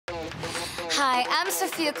Hi, I'm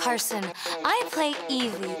Sophia Carson. I play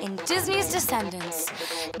Evie in Disney's Descendants.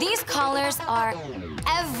 These collars are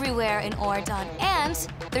everywhere in Oregon, and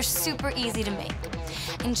they're super easy to make.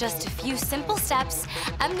 In just a few simple steps,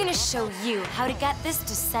 I'm gonna show you how to get this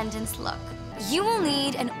Descendants look. You will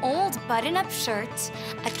need an old button-up shirt,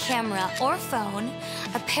 a camera or phone,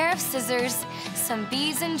 a pair of scissors, some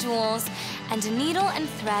beads and jewels, and a needle and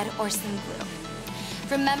thread or some glue.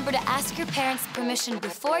 Remember to ask your parents' permission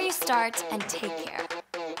before you start and take care.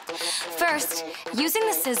 First, using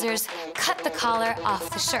the scissors, cut the collar off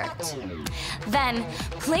the shirt. Then,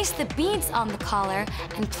 place the beads on the collar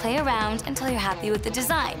and play around until you're happy with the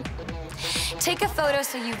design. Take a photo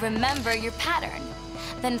so you remember your pattern.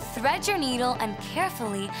 Then thread your needle and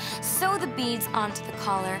carefully sew the beads onto the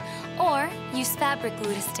collar or use fabric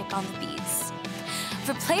glue to stick on the beads.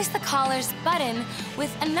 Replace the collar's button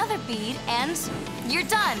with another bead and you're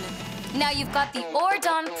done. Now you've got the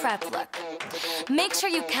Oregon prep look. Make sure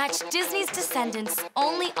you catch Disney's Descendants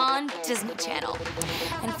only on Disney Channel.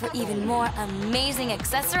 And for even more amazing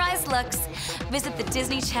accessorized looks, visit the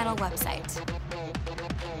Disney Channel website.